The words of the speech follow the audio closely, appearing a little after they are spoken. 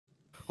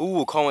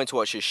Ooh, can't wait to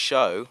watch this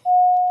show.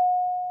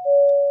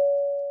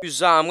 Who's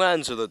that? I'm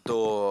going to the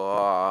door.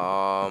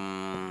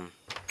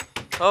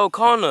 Oh,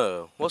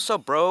 Connor. What's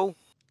up, bro?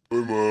 Hey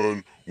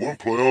man, wanna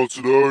play out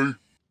today?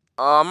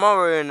 I'm not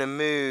really in the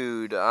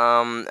mood.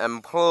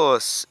 And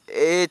plus,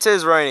 it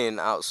is raining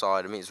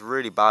outside. I mean, it's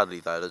really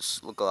badly though.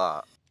 Just look at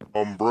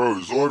that. Bro,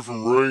 aside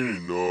from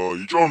raining,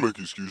 you trying to make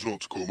an excuse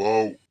not to come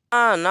out?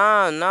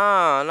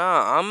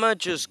 Nah. I'ma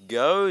just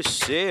go.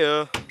 See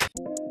ya.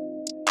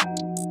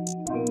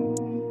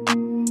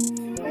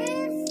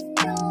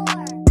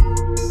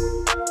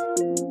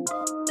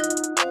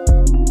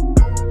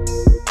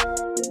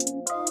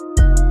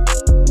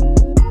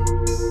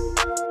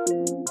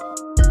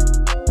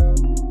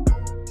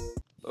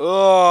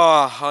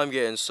 Oh, I'm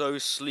getting so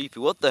sleepy.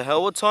 What the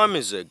hell? What time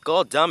is it?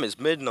 God damn, it's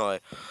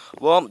midnight.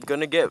 Well, I'm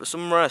gonna get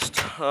some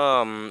rest.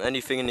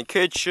 Anything in the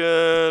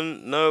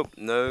kitchen? Nope,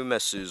 no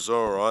messes.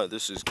 Alright,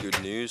 this is good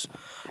news.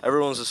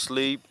 Everyone's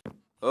asleep.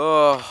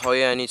 Oh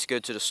yeah, I need to go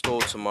to the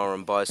store tomorrow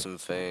and buy some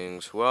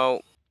things.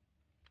 Well...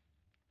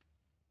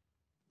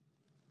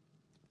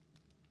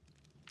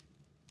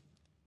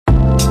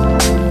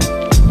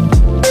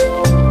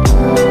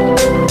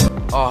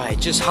 Oh, it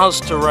just has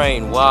to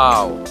rain.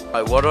 Wow.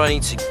 Right, what do I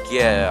need to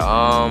get?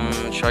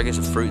 Should I get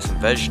some fruits and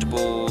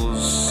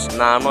vegetables?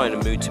 Nah, I'm not in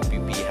the mood to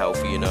be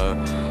healthy, you know.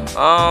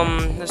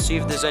 Let's see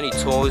if there's any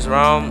toys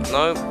around.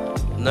 Nope,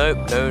 no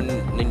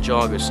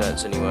Ninjago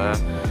sets anywhere.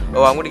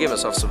 Oh, I'm gonna get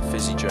myself some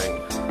fizzy drink.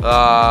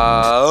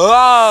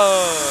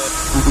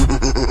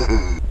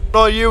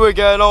 Not you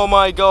again, oh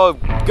my god.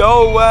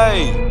 Go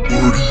away. Where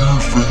do you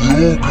think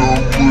you're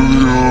going,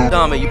 William?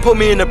 Damn it, you put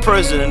me in a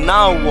prison and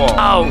now what?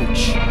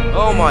 Ouch.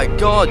 Oh my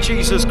god,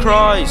 Jesus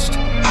Christ.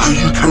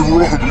 You can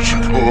run, but you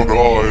can't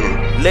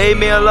hide. Leave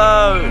me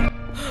alone.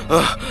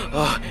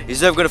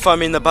 He's never gonna find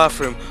me in the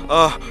bathroom.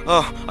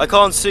 I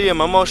can't see him.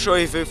 I'm not sure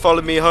if he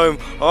followed me home.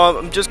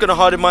 I'm just gonna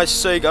hide in my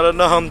sink. I don't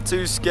know. I'm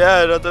too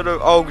scared. I don't know.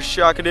 Oh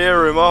shit, I can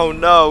hear him. Oh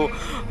no,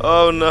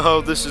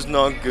 this is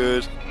not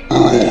good. Where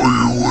are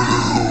you,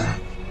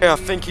 William? Yeah, I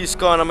think he's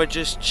gone. I'm gonna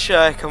just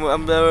check. I'm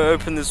gonna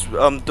open this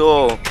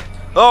door.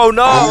 Oh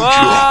no!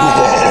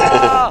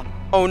 Ah!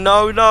 Oh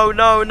no!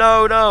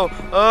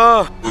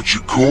 What you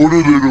call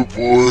it, little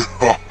boy?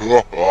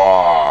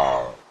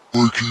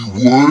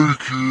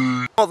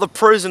 Wakey. Not the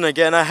prison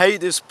again. I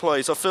hate this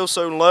place. I feel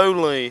so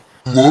lonely.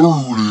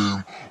 Tomorrow,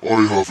 William, I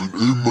have an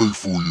inmate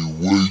for you.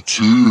 Wait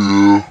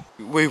here.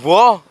 Wait,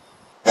 what?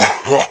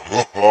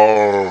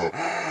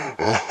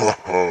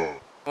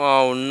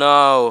 Oh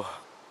no.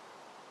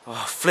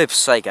 Oh, flip's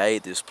sake, I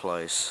hate this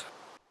place.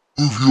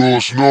 If you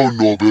ask now,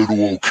 knobhead,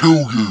 or I'll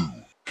kill you.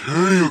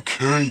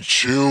 Okay,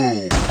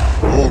 chill.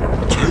 I'll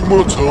take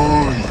my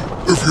time.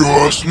 If you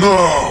ask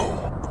now.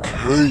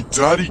 Okay,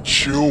 daddy,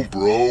 chill,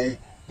 bro.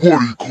 What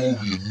do you call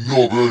me,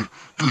 knobhead?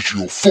 Get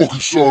your fucking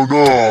soul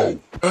now.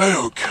 Hey,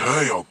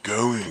 okay, I'll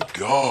go in,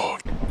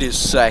 God. This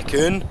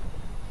second.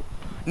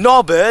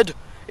 Knobhead,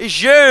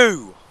 it's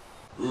you!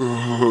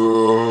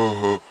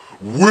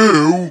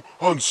 Will,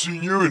 I haven't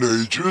seen you in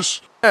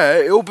ages.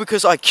 Yeah, all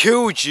because I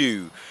killed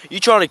you. You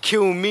trying to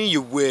kill me,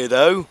 you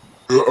weirdo.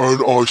 Yeah,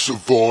 and I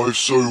survived,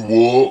 so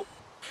what?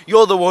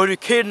 You're the one who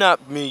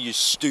kidnapped me, you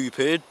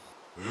stupid.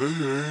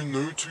 Hey,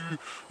 no.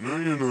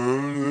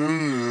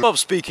 Stop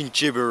speaking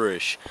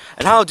gibberish.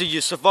 And how did you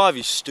survive,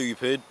 you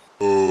stupid?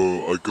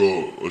 I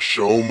got a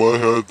shell on my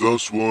head,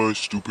 that's why,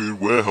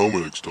 stupid. Wear a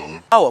helmet next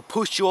time. Oh, I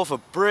pushed you off a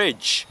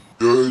bridge.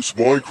 Yeah, it's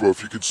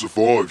Minecraft, you can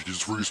survive, you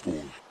just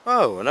respawn.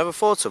 Oh, I never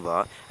thought of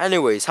that.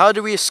 Anyways, how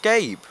do we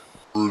escape?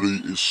 Really,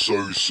 it's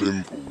so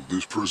simple.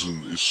 This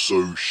prison is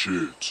so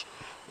shit.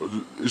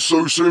 It's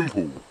so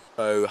simple.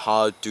 So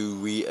how do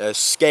we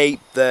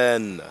escape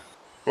then?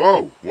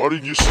 Oh, why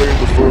didn't you say in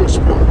the first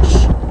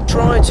place?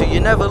 Try to, you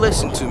never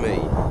listen to me.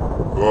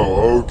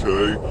 Oh,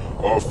 okay.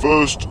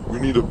 First, we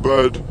need a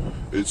bed.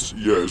 It's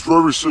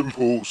very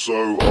simple.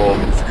 So,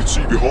 if you can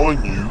see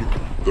behind you,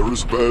 there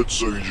is a bed.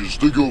 So you just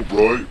dig it up,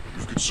 right?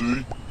 If you can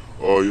see,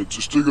 you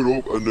just dig it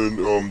up, and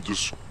then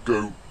just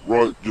go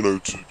right,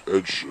 to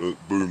edge,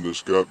 boom,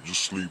 this gap,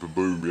 just sleep and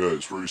boom. Yeah,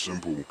 it's very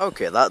simple.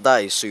 Okay,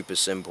 that is super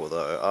simple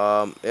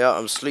though. Yeah,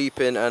 I'm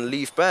sleeping and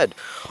leave bed.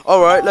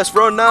 All right, let's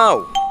run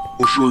now.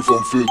 Not sure if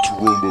I'm fit to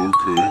run, but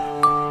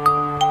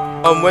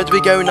okay. Where do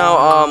we go now?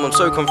 I'm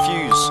so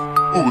confused.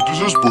 Oh, what does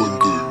this button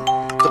do?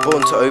 The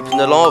button to open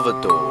the lava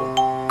door.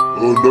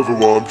 Oh, never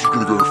mind, I'm just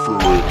gonna go through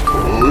it.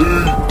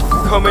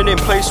 Hey! Coming in,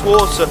 place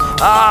water.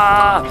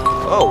 Ah!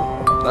 Oh,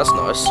 that's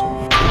nice.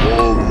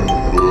 Oh,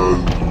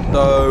 man.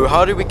 So,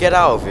 how do we get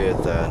out of here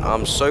then?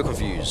 I'm so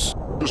confused.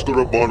 Just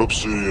gotta mine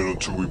obsidian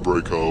until we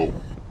break out.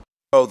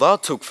 Oh,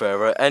 that took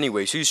forever.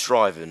 Anyways, who's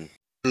driving?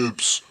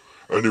 Oops.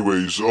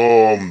 Anyways, do you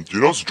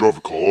know how to drive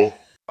a car?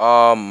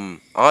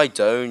 I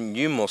don't.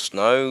 You must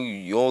know.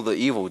 You're the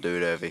evil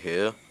dude over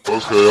here.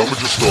 Okay, I'ma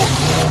just start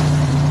car.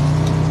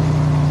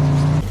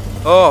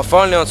 Oh,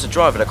 finally on to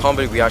drive it. I can't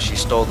believe we actually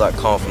stole that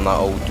car from that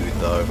old dude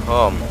though.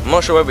 I'm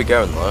not sure where we're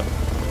going though.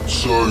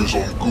 Says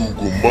on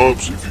Google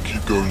Maps, if you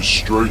keep going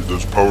straight,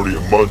 there's apparently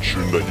a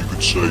mansion that you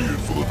could stay in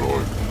for the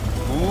night.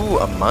 Ooh, Ooh,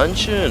 a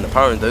mansion.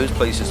 Apparently those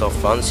places are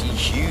fancy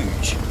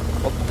huge.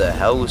 What the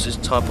hell is this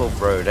type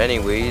of road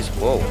anyways?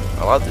 Whoa,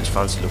 I like those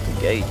fancy looking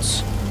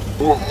gates.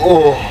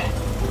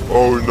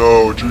 Oh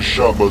no, I just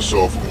shot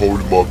myself. I'm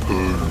holding my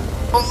poo.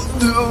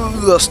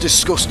 Oh, that's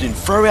disgusting.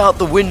 Throw it out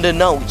the window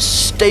now. It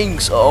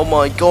stinks. Oh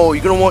my god,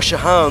 you're gonna wash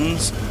your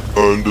hands.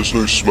 And there's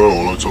no smell.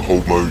 I like to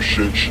hold my own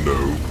shit, you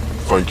know.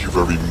 Thank you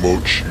very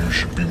much. You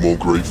should be more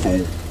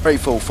grateful.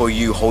 Grateful for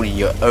you holding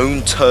your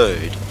own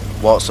turd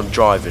whilst I'm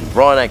driving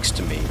right next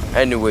to me.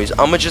 Anyways,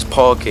 I'ma just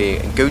park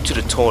here and go to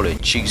the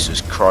toilet.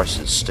 Jesus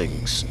Christ, it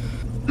stinks.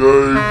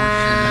 Yay,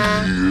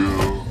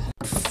 yeah.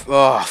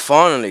 Ah,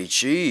 finally,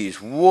 jeez.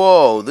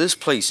 Whoa, this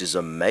place is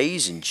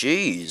amazing,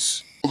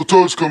 jeez. Oh, the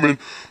turd's coming.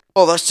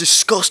 Oh, that's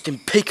disgusting.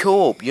 Pick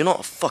up. You're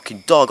not a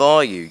fucking dog,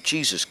 are you?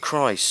 Jesus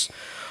Christ.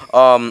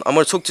 I'm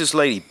gonna talk to this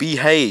lady.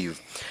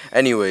 Behave.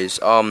 Anyways,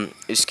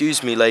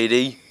 excuse me,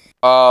 lady.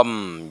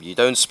 You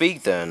don't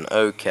speak then?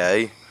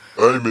 Okay.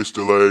 Hey,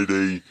 Mr.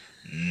 Lady.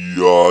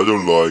 Yeah, I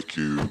don't like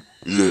you.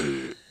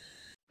 Yeah.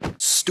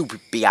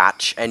 Stupid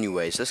biatch.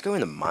 Anyways, let's go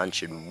in the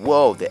mansion.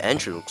 Whoa, the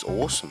entry looks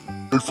awesome.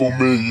 Hey, for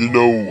me, you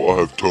know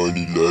I have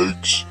tiny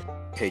legs.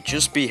 Okay,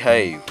 just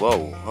behave.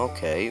 Whoa,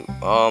 okay.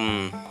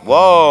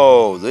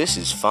 Whoa, this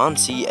is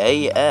fancy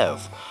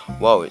AF.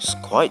 Whoa, it's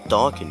quite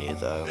dark in here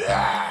though.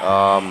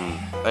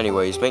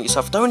 Anyways, make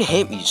yourself. Don't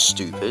hit me, you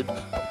stupid.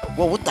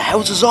 Whoa, what the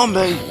hell's a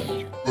zombie?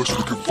 Yes,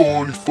 we can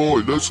finally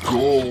fight. Let's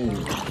go.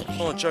 It's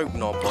not a joke,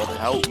 not Bob.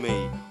 Help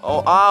me.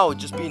 Oh, ow,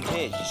 just being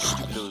hit, you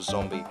stupid little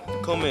zombie.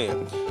 Come here.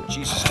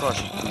 Jesus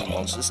Christ, you cool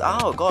monsters.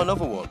 Ow, got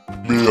another one.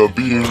 Me, I'm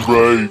being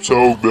raped.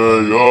 Help me.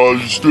 Oh,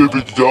 you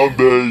stupid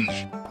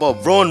zombies.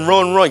 Bob, run,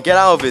 run, run. Get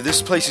out of it.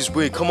 This place is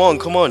weird. Come on,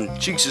 come on.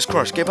 Jesus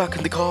Christ, get back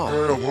in the car.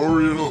 Hey, I'm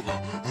hurrying up.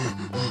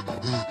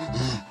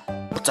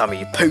 Damn it,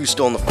 you poosed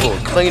on the floor.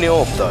 Clean it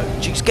up, though.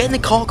 Jeez, get in the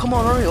car. Come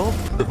on, hurry up.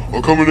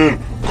 I'm coming in.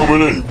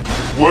 Coming in.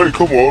 Wait,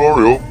 come on,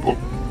 hurry up.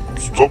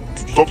 Stop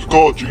the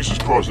car. Jesus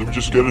Christ, let me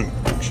just get in.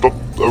 Stop.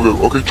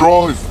 Okay,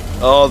 drive.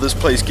 Oh, this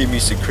place gave me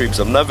some creeps.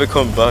 I'm never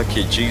coming back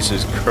here.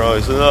 Jesus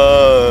Christ.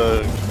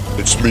 Ah.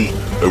 It's me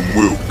and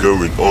Will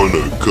going on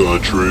a car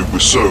trip. We're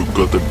so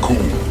goddamn cool.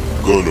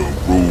 Gonna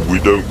rule. We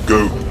don't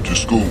go to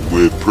school.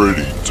 We're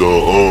pretty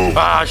dumb.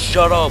 Ah,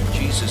 shut up.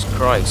 Jesus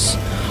Christ.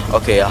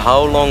 Okay,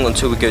 how long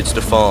until we go to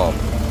the farm?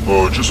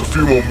 Just a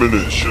few more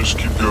minutes. Just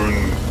keep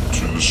going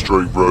to the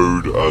straight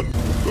road and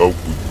we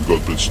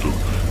got this stuff.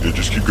 Yeah,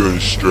 just keep going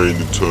straight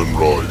and turn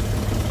right.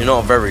 You're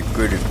not very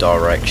good with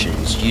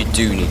directions. You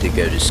do need to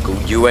go to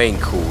school. You ain't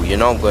cool. You're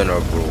not going to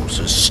rule.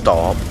 So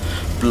stop,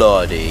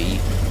 bloody,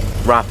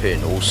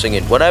 rapping or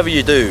singing, whatever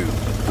you do.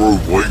 Bro,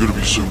 why are you gonna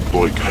be so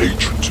like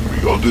hatred to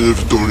me? I've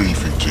never done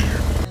anything to you.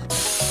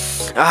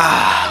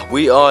 Ah,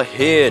 we are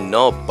here,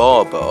 not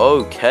Bob, but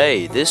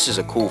okay, this is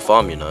a cool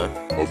farm, you know.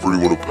 I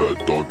really want to pet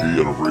a doggy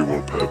and I really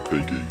want to pet a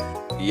piggy.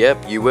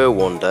 Yep, you will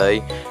one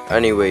day.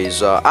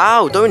 Anyways,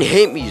 ow, don't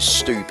hit me, you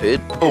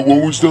stupid. Oh,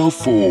 what was that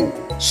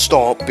for?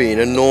 Stop being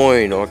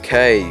annoying,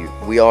 okay?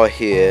 We are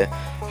here,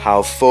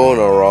 have fun,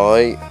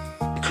 alright?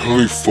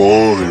 Okay,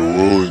 fine,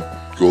 alright,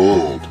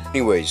 God.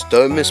 Anyways,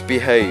 don't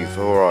misbehave,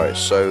 alright?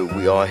 So,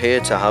 we are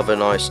here to have a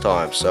nice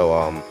time, so,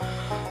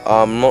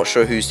 I'm not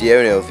sure who's the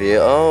owner of here.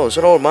 Oh, there's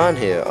an old man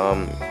here.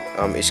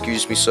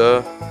 Excuse me,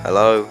 sir.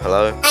 Hello,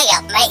 hello. Hey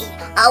up, mate.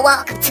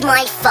 Welcome to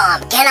my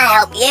farm. Can I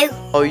help you?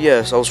 Oh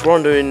yes, I was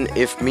wondering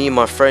if me and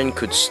my friend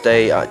could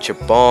stay at your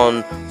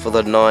barn for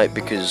the night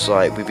because,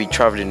 like, we've been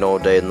traveling all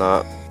day and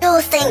that.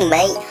 Sure thing,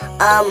 mate.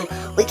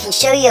 We can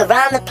show you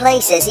around the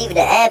place. There's even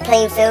an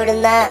airplane field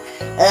and that.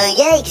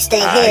 Yeah, you can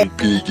stay Hey, here.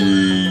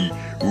 piggy.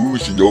 Ooh,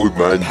 it's an old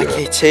man there.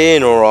 Get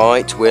in,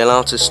 alright? We're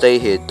allowed to stay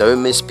here.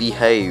 Don't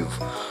misbehave.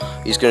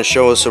 He's gonna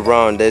show us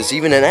around. There's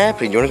even an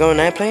airplane. You wanna go on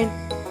an airplane?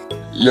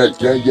 Yeah,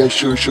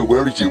 sure.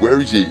 Where is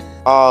it?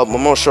 I'm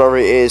not sure where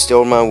it is. The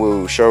old man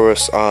will show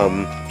us,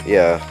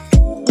 yeah.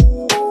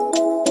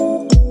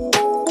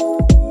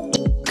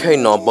 Okay,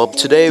 now, Bob,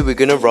 today we're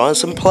gonna ride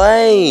some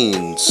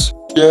planes.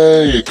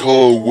 Yay, I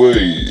can't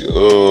wait.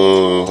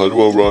 How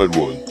do I ride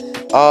one?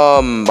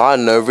 I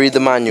don't know, read the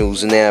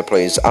manuals in the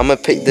airplanes. I'm gonna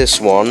pick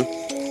this one.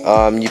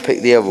 You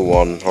pick the other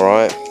one,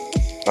 alright?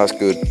 That's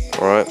good,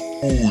 alright?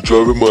 Ooh,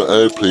 driving my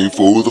airplane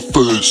for the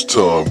first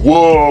time.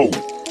 Whoa!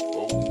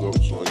 Oh,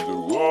 that's how you do.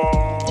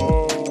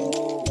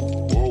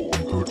 Whoa,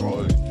 I'm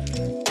going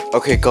right.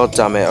 Okay, god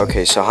damn it.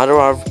 Okay, so how do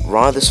I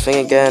ride this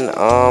thing again?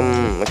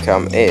 Okay,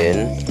 I'm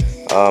in.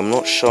 I'm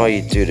not sure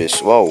you do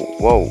this. Whoa.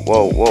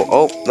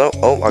 Oh,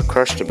 no, I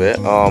crashed a bit.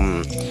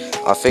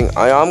 I think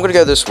I'm gonna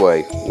go this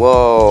way.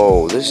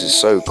 Whoa, this is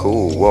so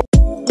cool. Whoa.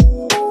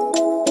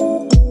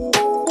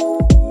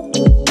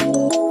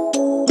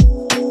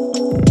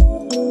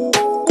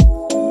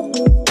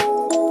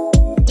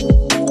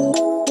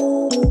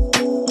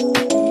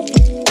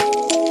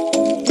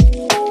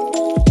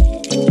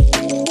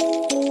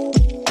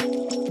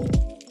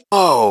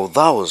 Oh,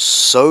 that was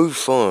so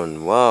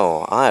fun.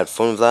 Wow, I had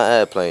fun with that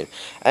airplane.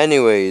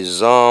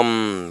 Anyways,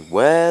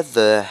 where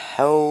the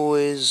hell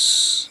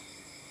is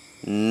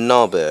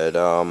Nobbit?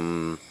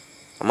 Am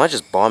I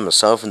just by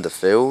myself in the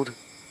field?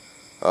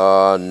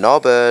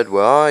 Norbert,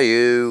 where are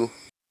you?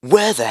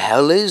 Where the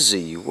hell is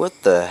he?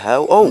 What the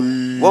hell? Oh,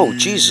 whoa,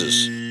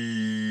 Jesus.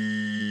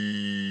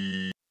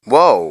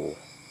 Whoa.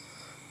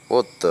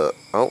 What the?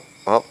 Oh,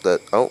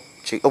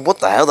 gee. Oh, what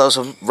the hell? That was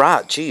a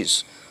rat,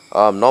 jeez.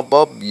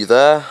 Bob, you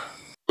there?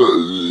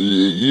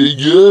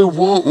 Yeah,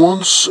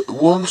 one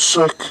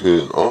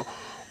second.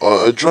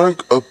 I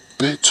drank a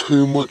bit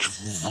too much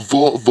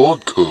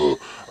vodka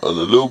and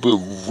a little bit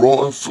of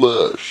rotten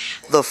flesh.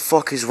 What the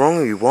fuck is wrong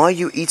with you? Why are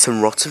you eating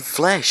rotten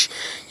flesh?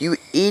 You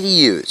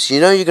idiots.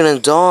 You know you're gonna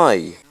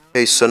die.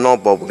 Okay, so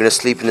Bob, we're gonna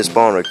sleep in this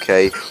barn,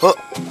 okay? Oh,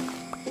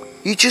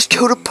 you just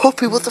killed a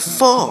puppy, what the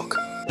fuck?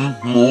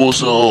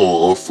 What's that?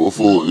 I thought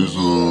it was,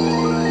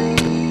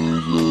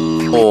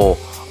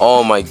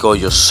 Oh my god,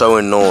 you're so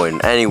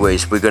annoying.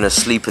 Anyways, we're gonna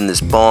sleep in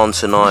this barn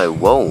tonight.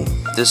 Whoa,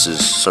 this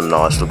is some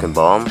nice looking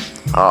barn.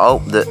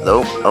 Oh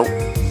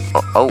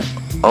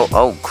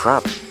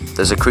crap.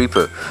 There's a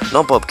creeper.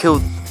 No, Bob, kill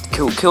it.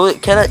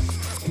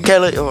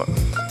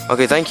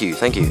 Okay, thank you.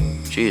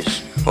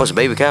 Jeez. Oh, it's a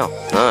baby cow.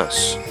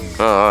 Nice.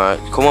 Oh, alright,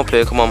 come up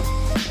here, come on.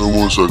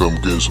 one second, I'm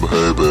getting some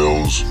hair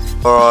bells.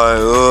 Alright,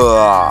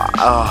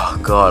 oh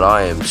god,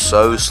 I am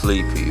so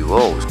sleepy.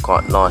 Whoa, it's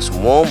quite nice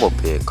and warm up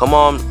here. Come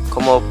on,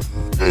 come up.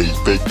 Hey, it's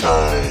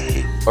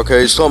bedtime.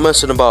 Okay, stop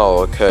messing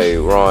about. Okay,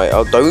 right.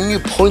 Don't you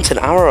point an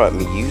arrow at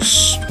me,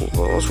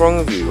 what's wrong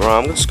with you? Right,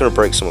 I'm just gonna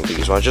break some of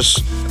these, right?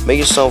 Just make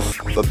yourself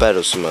a bed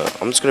or something.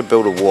 I'm just gonna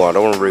build a wall. I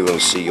don't really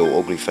want to see your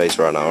ugly face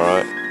right now,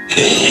 alright?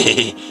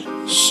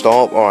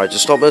 Stop, alright,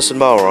 just stop messing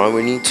about, alright?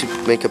 We need to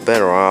make a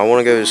bed, alright? I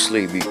wanna go to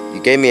sleep.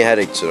 You gave me a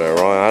headache today,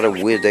 alright? I had a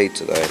weird day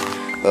today.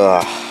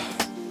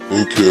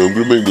 Okay, I'm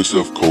gonna make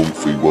myself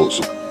comfy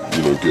whilst I,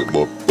 get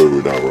my bow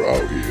and arrow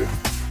out here.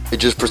 It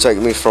just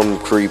protected me from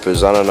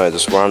creepers, I don't know,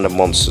 just random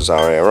monsters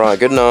out here. Alright,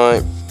 good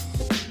night.